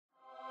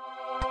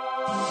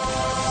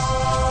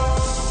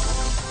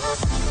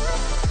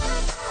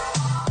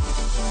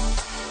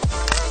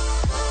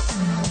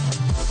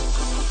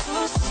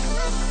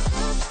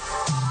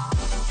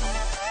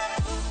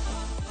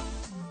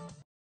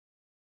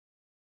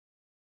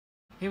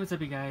Hey, what's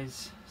up you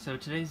guys? So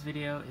today's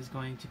video is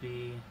going to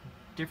be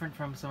different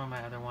from some of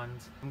my other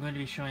ones. I'm going to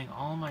be showing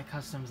all my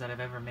customs that I've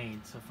ever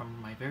made, so from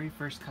my very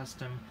first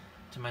custom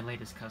to my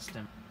latest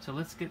custom. So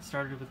let's get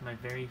started with my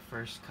very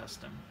first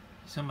custom.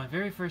 So my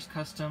very first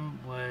custom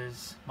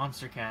was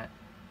Monster Cat,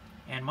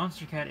 and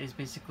Monster Cat is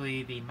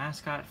basically the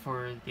mascot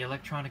for the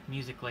electronic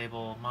music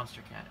label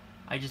Monster Cat.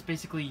 I just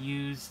basically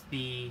used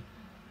the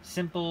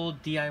simple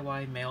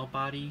DIY male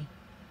body,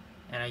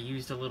 and I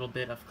used a little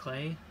bit of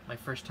clay, my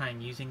first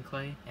time using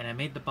clay, and I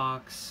made the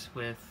box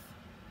with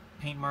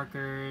paint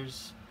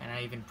markers, and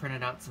I even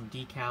printed out some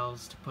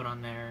decals to put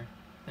on there.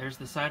 There's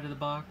the side of the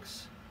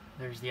box,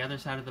 there's the other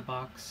side of the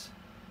box,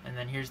 and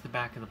then here's the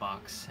back of the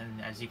box,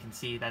 and as you can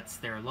see, that's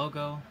their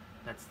logo,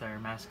 that's their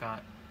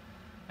mascot.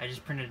 I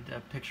just printed a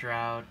picture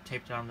out,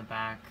 taped it on the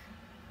back,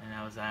 and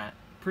that was that.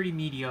 Pretty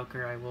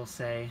mediocre, I will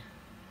say,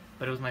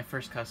 but it was my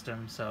first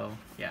custom, so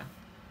yeah.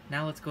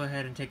 Now let's go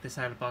ahead and take this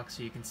out of the box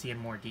so you can see in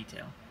more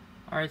detail.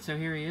 Alright, so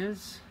here he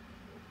is.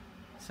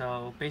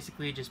 So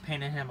basically just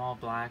painted him all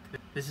black.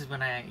 This is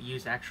when I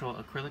used actual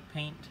acrylic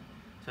paint.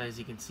 So as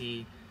you can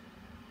see,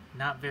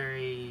 not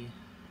a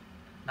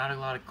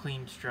lot of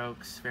clean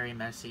strokes, very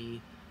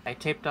messy. I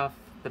taped off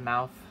the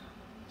mouth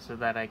so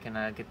that I can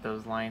get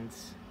those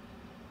lines.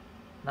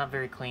 Not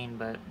very clean,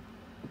 but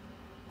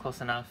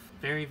close enough.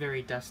 Very,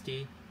 very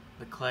dusty.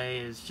 The clay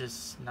is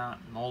just not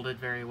molded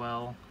very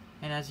well.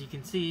 And as you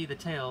can see, the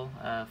tail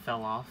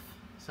fell off,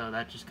 so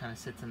that just kind of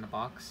sits in the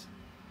box.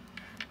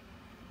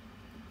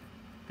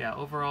 But yeah,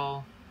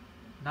 overall,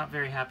 not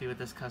very happy with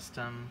this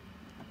custom.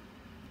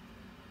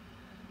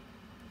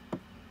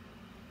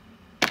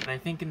 But I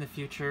think in the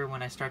future,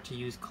 when I start to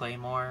use clay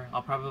more,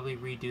 I'll probably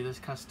redo this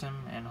custom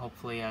and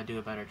hopefully do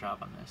a better job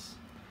on this.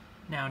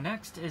 Now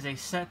next is a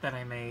set that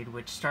I made,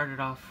 which started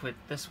off with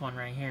this one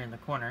right here in the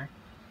corner.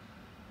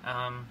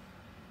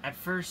 At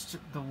first,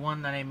 the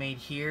one that I made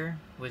here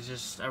was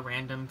just a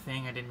random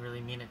thing. I didn't really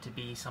mean it to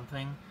be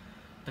something.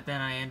 But then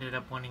I ended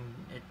up wanting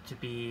it to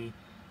be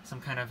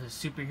some kind of a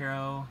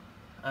superhero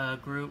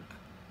group.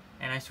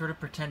 And I sort of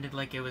pretended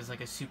like it was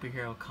like a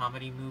superhero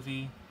comedy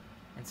movie.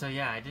 And so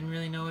yeah, I didn't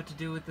really know what to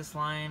do with this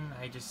line.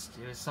 It was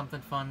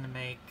something fun to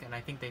make, and I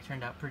think they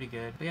turned out pretty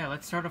good. But yeah,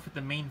 let's start off with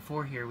the main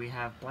four here. We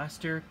have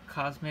Blaster,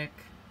 Cosmic,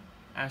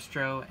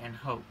 Astro, and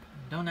Hope.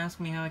 Don't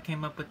ask me how I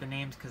came up with the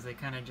names because they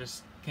kind of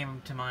just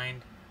came to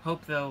mind.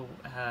 Hope, though,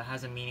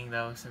 has a meaning,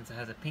 though, since it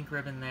has a pink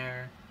ribbon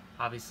there.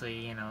 Obviously,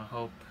 you know,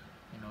 Hope,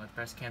 you know, with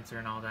breast cancer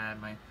and all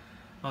that. My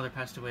mother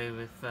passed away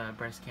with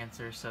breast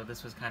cancer, so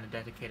this was kind of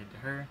dedicated to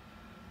her.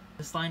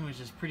 This line was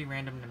just pretty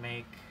random to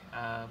make,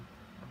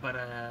 but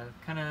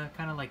kind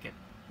of like it.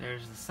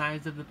 There's the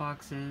sides of the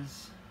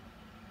boxes,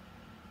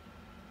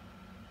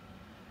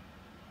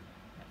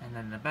 and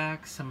then the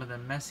back, some of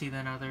them messy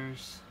than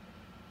others,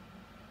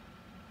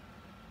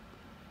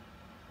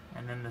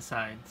 and then the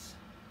sides.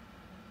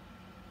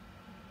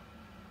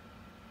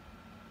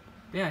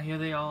 Yeah, here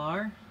they all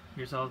are.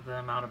 Here's all of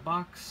them out of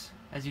box.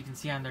 As you can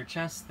see on their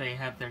chest, they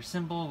have their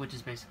symbol, which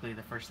is basically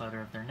the first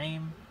letter of their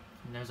name.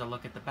 And there's a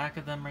look at the back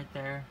of them right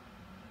there.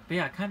 But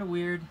yeah, kind of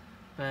weird.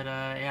 But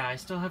yeah, I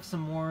still have some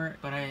more.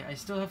 But I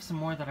still have some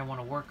more that I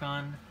want to work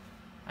on.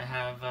 I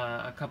have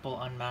a couple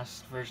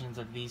unmasked versions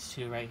of these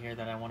two right here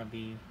that I want to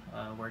be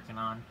working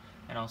on,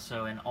 and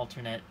also an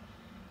alternate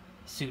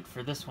suit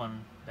for this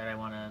one that I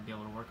want to be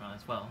able to work on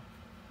as well.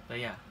 But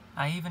yeah.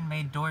 I even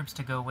made Dorbs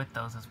to go with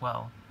those as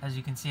well. As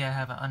you can see, I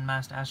have an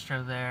unmasked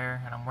Astro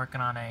there, and I'm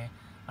working on a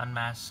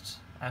unmasked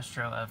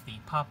Astro of the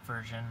pop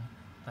version.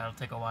 That'll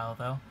take a while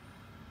though,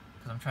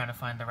 because I'm trying to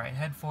find the right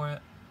head for it.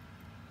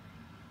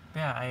 But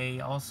yeah, I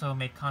also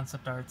made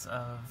concept arts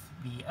of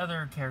the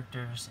other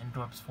characters in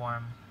Dorbs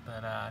form,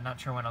 but not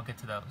sure when I'll get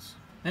to those.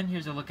 Then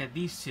here's a look at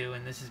these two,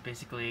 and this is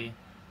basically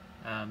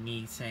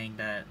me saying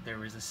that there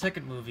was a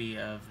second movie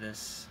of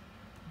this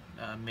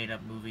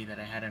made-up movie that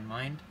I had in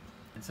mind.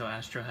 And so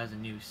Astro has a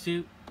new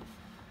suit.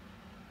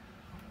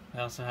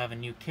 I also have a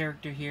new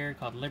character here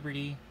called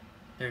Liberty.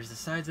 There's the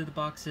sides of the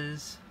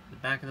boxes, the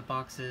back of the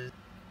boxes,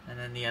 and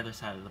then the other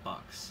side of the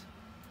box.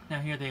 Now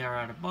here they are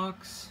out of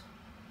box.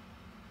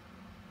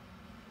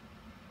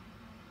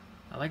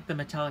 I like the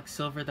metallic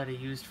silver that I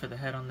used for the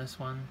head on this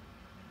one.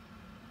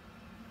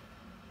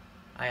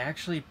 I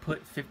actually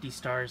put 50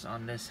 stars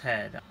on this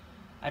head.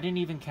 I didn't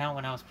even count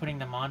when I was putting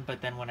them on,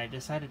 but then when I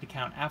decided to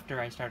count after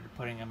I started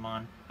putting them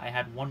on, I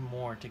had one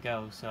more to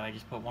go, so I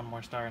just put one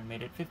more star and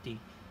made it 50.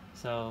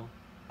 So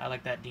I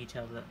like that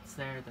detail that's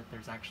there, that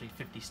there's actually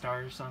 50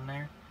 stars on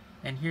there.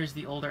 And here's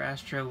the older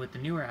Astro with the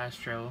newer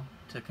Astro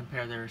to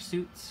compare their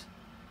suits.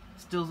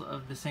 Still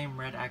of the same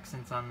red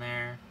accents on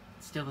there,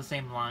 still the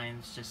same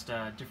lines, just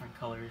different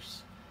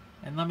colors.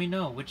 And let me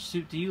know, which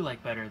suit do you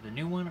like better, the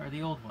new one or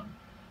the old one?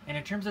 And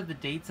in terms of the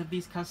dates of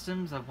these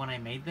customs, of when I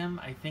made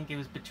them, I think it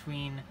was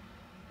between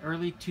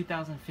early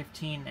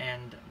 2015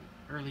 and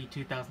early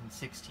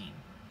 2016.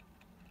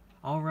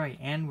 Alright,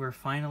 and we're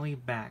finally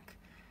back.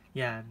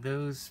 Yeah,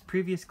 those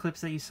previous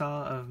clips that you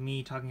saw of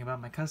me talking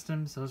about my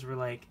customs, those were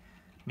like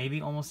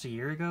maybe almost a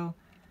year ago.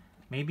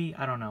 Maybe,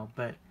 I don't know,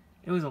 but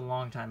It was a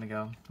long time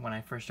ago when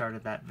I first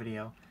started that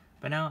video,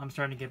 but now I'm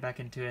starting to get back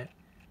into it,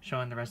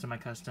 showing the rest of my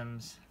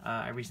customs.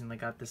 I recently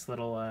got this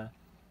little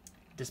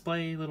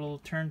display, little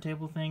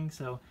turntable thing,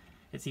 so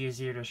it's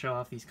easier to show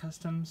off these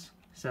customs.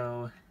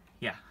 So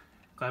yeah,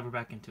 glad we're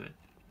back into it.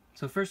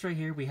 So first right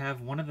here we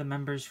have one of the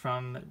members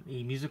from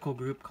a musical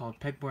group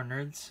called Pegboard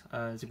Nerds.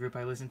 It's a group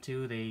I listen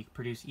to. They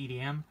produce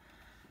EDM.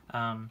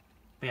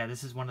 But yeah,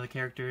 this is one of the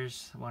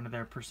characters, one of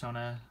their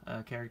persona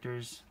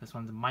characters. This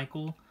one's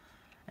Michael.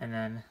 And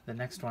then the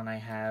next one I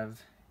have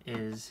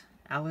is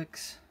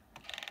Alex.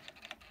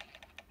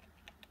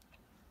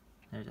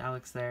 There's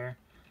Alex there.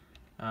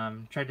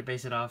 Tried to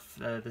base it off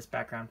this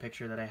background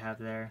picture that I have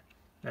there.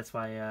 That's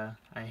why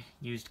I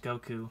used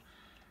Goku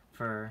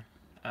for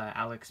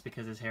Alex,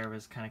 because his hair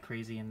was kind of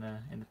crazy in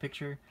the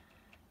picture.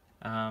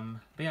 But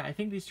yeah, I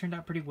think these turned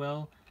out pretty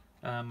well.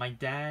 My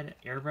dad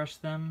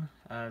airbrushed them.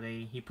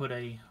 He put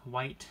a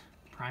white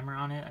primer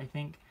on it, I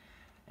think,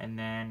 and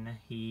then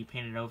he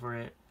painted over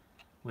it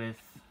with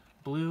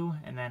blue,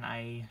 and then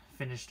I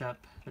finished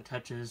up the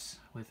touches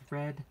with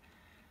red,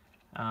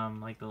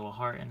 like the little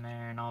heart in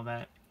there and all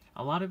that.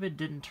 A lot of it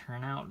didn't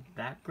turn out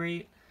that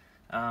great,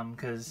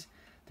 because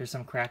there's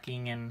some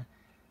cracking in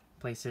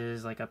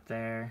places like up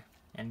there,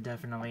 and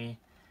definitely,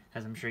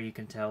 as I'm sure you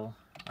can tell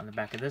on the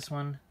back of this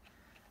one,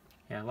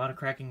 yeah, a lot of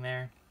cracking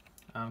there,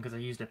 because I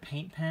used a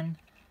paint pen,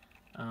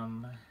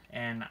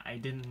 and I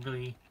didn't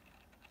really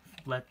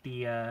let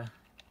the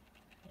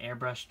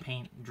airbrushed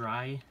paint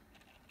dry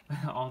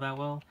all that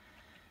well.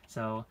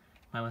 So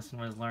my lesson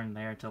was learned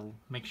there to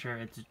make sure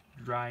it's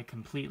dry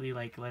completely,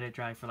 like let it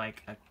dry for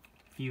like a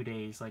few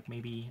days, like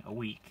maybe a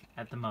week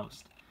at the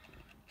most.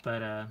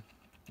 But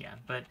yeah,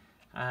 but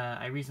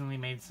I recently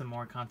made some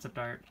more concept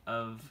art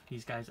of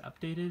these guys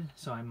updated,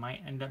 so I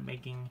might end up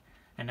making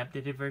an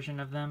updated version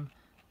of them.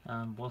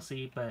 We'll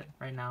see, but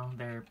right now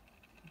they're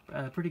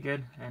pretty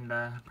good, and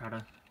proud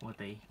of what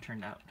they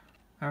turned out.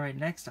 Alright,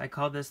 next I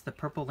call this the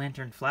Purple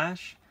Lantern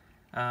Flash.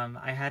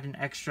 I had an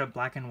extra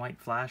black and white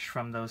Flash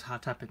from those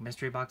Hot Topic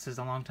mystery boxes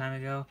a long time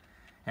ago,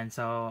 and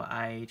so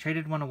I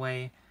traded one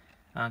away,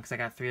 because I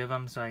got 3 of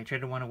them, so I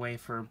traded one away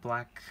for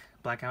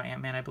Blackout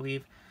Ant-Man, I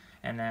believe,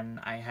 and then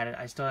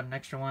I still had an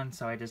extra one,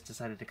 so I just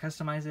decided to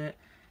customize it,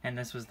 and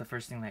this was the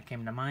first thing that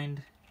came to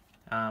mind.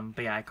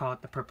 But yeah, I call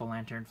it the Purple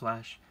Lantern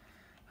Flash.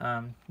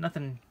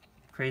 Nothing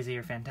crazy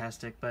or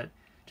fantastic, but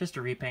just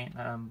a repaint,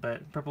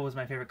 but purple was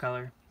my favorite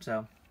color,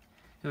 so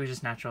it was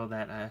just natural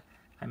that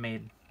I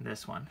made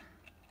this one.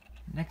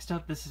 Next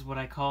up, this is what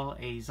I call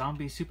a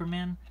zombie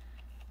Superman.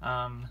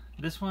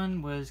 This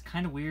one was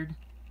kind of weird.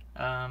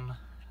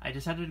 I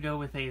decided to go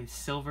with a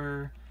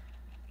silver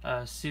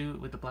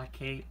suit with a black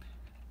cape,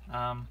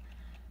 and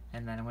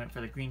then I went for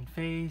the green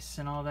face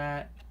and all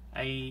that.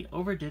 I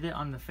overdid it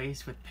on the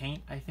face with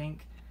paint, I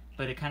think,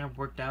 but it kind of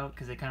worked out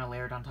because they kind of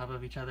layered on top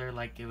of each other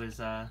like it was,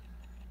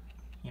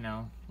 you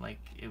know, like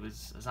it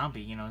was a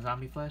zombie, you know,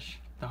 zombie flesh.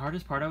 The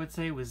hardest part, I would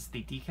say, was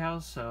the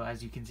decals. So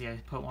as you can see, I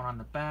put one on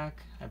the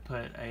back, I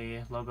put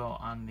a logo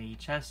on the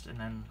chest, and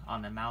then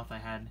on the mouth I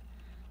had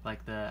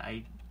like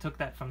I took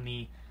that from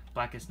the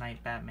Blackest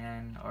Night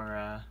Batman,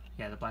 or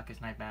yeah, the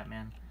Blackest Night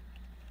Batman.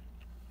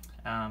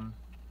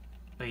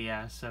 But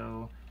yeah,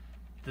 so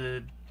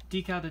the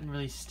decal didn't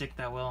really stick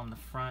that well on the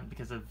front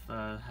because of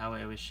how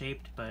it was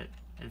shaped, but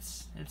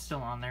it's still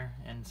on there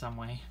in some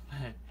way.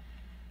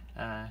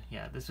 But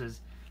yeah, this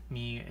was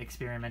me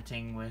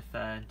experimenting with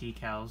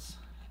decals,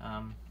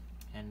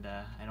 and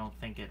I don't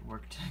think it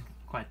worked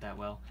quite that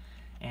well.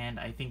 And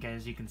I think,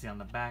 as you can see on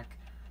the back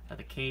of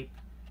the cape,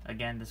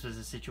 again, this was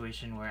a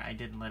situation where I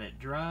didn't let it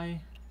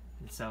dry,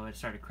 so it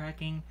started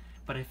cracking,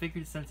 but I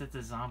figured since it's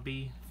a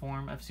zombie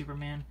form of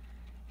Superman,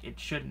 it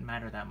shouldn't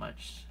matter that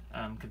much,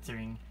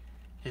 considering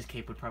his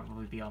cape would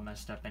probably be all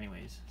messed up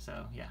anyways,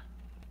 so yeah.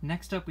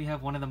 Next up, we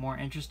have one of the more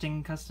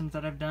interesting customs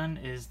that I've done,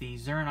 is the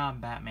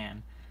Zernob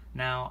Batman.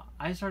 Now,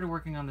 I started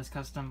working on this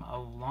custom a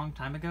long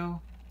time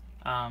ago,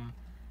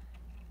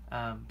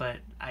 but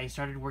I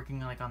started working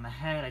like on the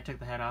head. I took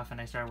the head off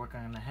and I started working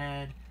on the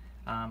head.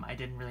 I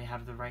didn't really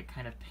have the right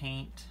kind of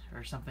paint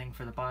or something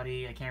for the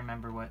body. I can't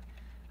remember why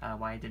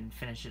I didn't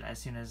finish it as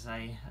soon as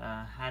I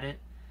had it,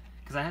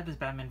 because I had this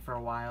Batman for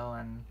a while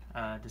and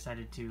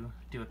decided to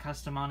do a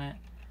custom on it.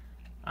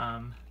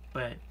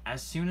 But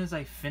as soon as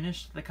I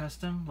finished the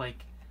custom,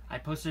 like, I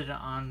posted it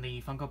on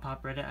the Funko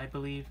Pop Reddit, I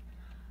believe,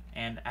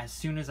 and as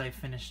soon as I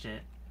finished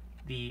it,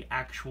 the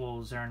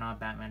actual Zernob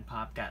Batman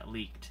pop got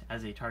leaked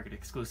as a Target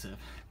exclusive.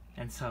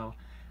 And so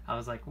I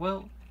was like,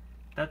 well,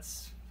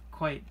 that's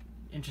quite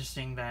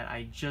interesting that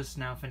I just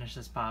now finished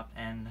this pop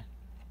and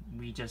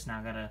we just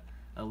now got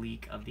a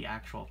leak of the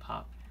actual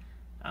pop.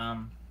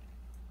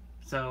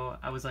 So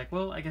I was like,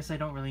 well, I guess I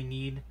don't really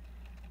need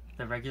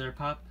the regular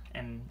pop,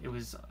 and it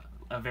was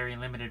a very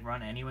limited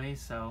run anyway,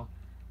 so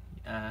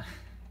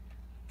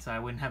so I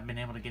wouldn't have been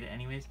able to get it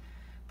anyways.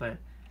 But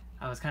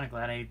I was kind of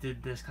glad I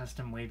did this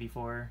custom way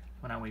before,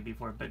 well, not way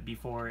before, but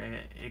before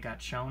it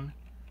got shown,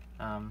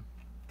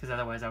 because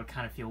otherwise I would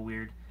kind of feel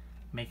weird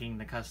making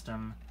the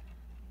custom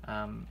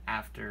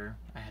after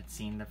I had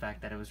seen the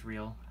fact that it was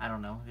real. I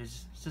don't know,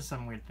 it's just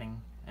some weird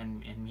thing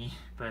in me,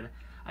 but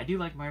I do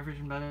like my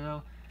version better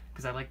though,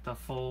 because I like the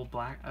full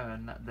black,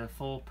 the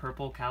full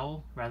purple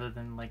cowl rather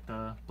than like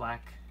the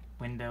black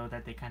window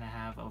that they kind of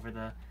have over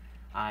the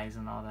eyes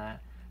and all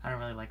that. I don't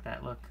really like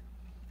that look,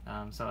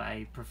 so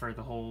I prefer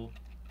the whole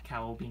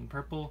cowl being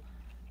purple,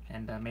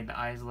 and made the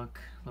eyes look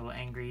a little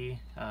angry.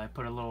 I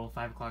put a little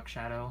 5 o'clock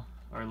shadow,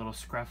 or a little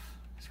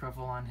scruffle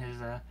on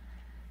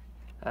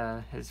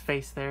his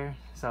face there,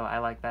 so I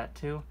like that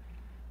too.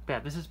 But yeah,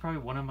 this is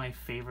probably one of my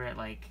favorite,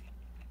 like,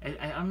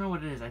 I don't know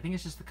what it is. I think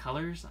it's just the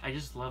colors. I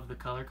just love the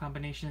color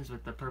combinations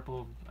with the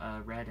purple,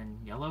 red,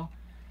 and yellow.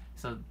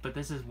 So, but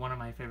this is one of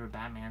my favorite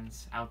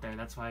Batmans out there.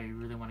 That's why I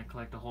really want to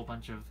collect a whole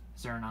bunch of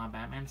Xeronaut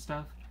Batman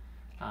stuff.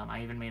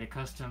 I even made a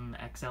custom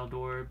XL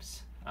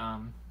Dorbs,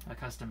 a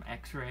custom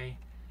X-Ray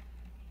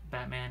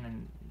Batman,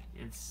 and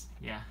it's,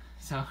 yeah,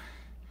 so,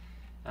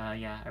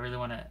 yeah, I really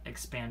want to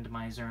expand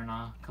my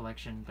Xeronaut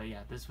collection, but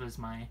yeah, this was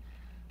my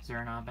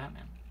Xeronaut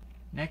Batman.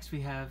 Next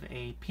we have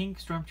a pink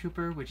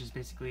Stormtrooper, which is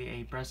basically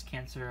a breast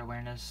cancer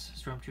awareness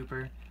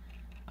Stormtrooper.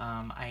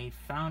 I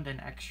found an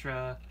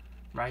extra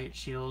Riot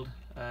Shield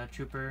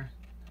trooper.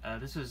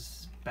 This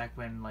was back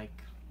when, like,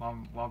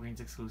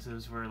 Walgreens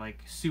exclusives were like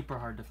super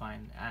hard to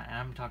find.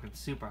 I'm talking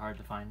super hard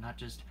to find, not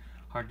just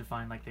hard to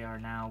find like they are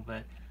now,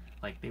 but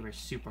like they were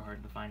super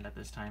hard to find at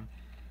this time.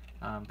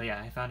 But yeah,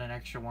 I found an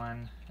extra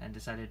one and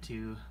decided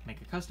to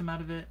make a custom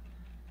out of it.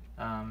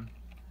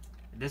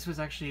 This was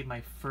actually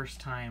my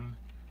first time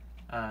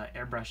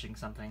airbrushing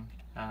something,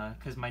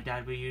 because my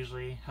dad would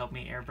usually help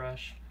me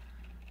airbrush,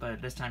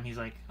 but this time he's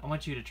like, I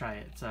want you to try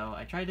it. So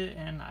I tried it,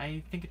 and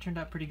I think it turned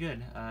out pretty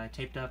good. I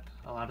taped up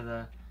a lot of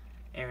the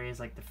areas,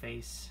 like the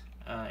face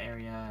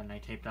area, and I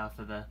taped off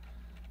of the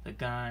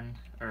gun,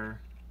 or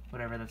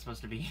whatever that's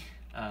supposed to be,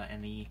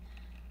 and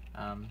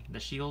the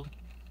shield.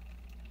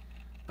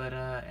 But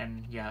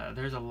and yeah,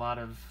 there's a lot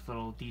of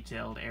little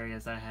detailed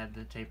areas that I had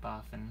to tape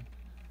off and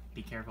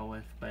be careful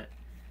with, but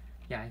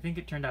yeah, I think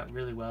it turned out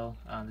really well.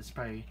 This is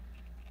probably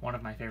one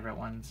of my favorite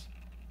ones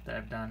that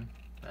I've done,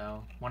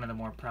 so one of the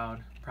more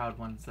proud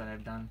ones that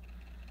I've done.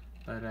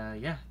 But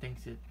yeah, I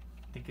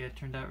think it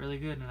turned out really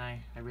good, and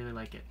I really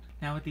like it.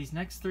 Now with these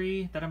next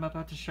 3 that I'm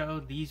about to show,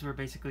 these were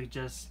basically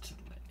just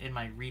in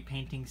my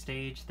repainting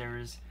stage. There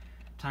was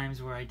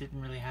times where I didn't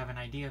really have an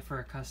idea for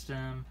a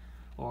custom,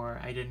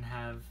 or I didn't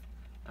have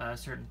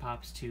certain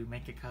pops to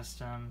make a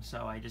custom,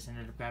 so I just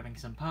ended up grabbing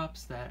some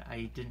pops that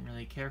I didn't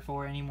really care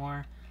for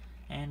anymore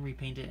and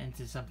repaint it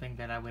into something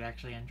that I would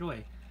actually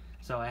enjoy.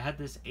 So I had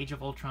this Age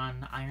of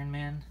Ultron Iron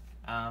Man.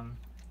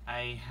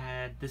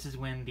 This is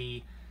when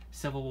the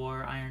Civil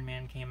War Iron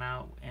Man came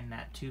out in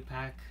that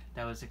 2-pack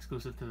that was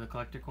exclusive to the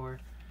Collector Core.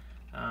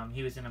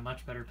 He was in a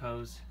much better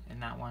pose in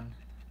that one,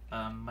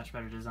 much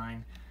better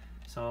design.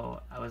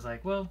 So I was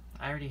like, well,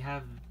 I already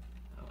have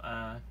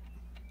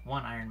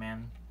one Iron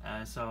Man,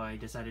 so I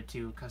decided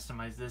to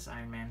customize this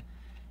Iron Man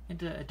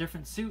into a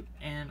different suit,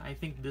 and I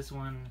think this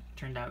one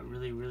turned out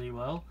really, really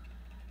well.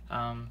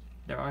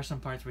 There are some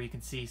parts where you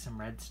can see some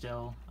red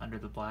still under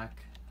the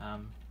black,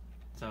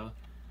 so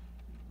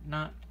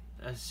not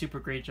a super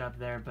great job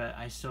there, but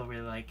I still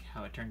really like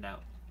how it turned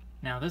out.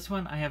 Now this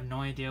one, I have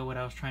no idea what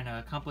I was trying to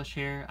accomplish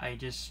here. I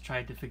just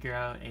tried to figure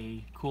out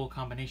a cool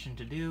combination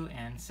to do,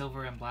 and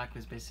silver and black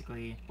was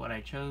basically what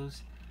I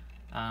chose.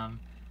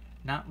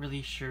 Not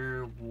really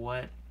sure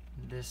what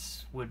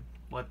this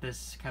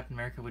Captain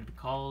America would be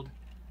called,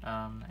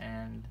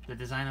 and the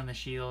design on the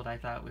shield I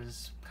thought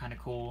was kind of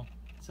cool.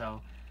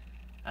 So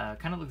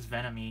kind of looks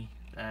Venom-y,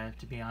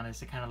 to be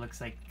honest. It kind of looks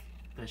like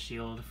the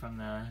shield from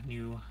the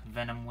new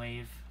Venom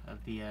wave of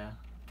the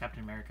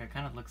Captain America.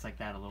 Kind of looks like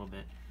that a little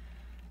bit.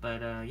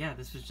 But yeah,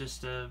 this was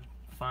just a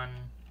fun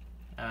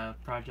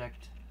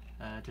project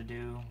to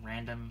do.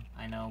 Random,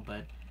 I know,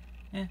 but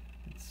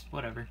it's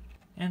whatever.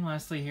 And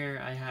lastly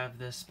here, I have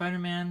this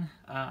Spider-Man.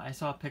 I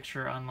saw a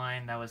picture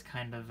online that was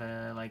kind of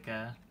like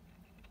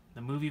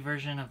the movie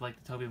version of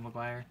like the Tobey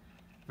Maguire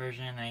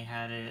version. They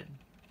had it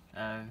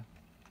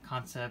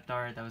concept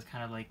art that was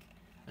kind of like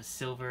a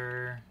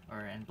silver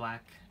and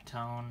black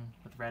tone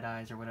with red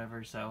eyes or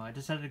whatever, so I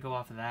decided to go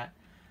off of that.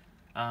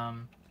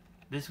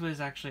 This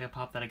was actually a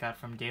pop that I got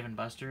from Dave &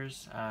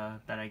 Buster's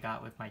that I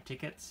got with my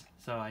tickets,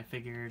 so I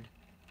figured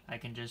I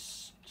can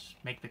just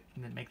make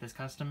this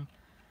custom,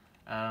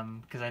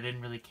 because I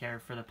didn't really care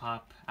for the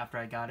pop after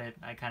I got it.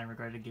 I kind of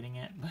regretted getting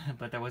it,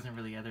 but there wasn't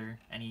really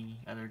any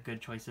other good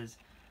choices,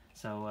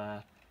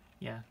 so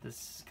yeah,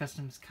 this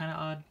custom's kind of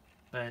odd,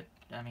 but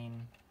I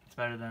mean, it's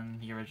better than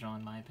the original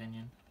in my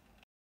opinion.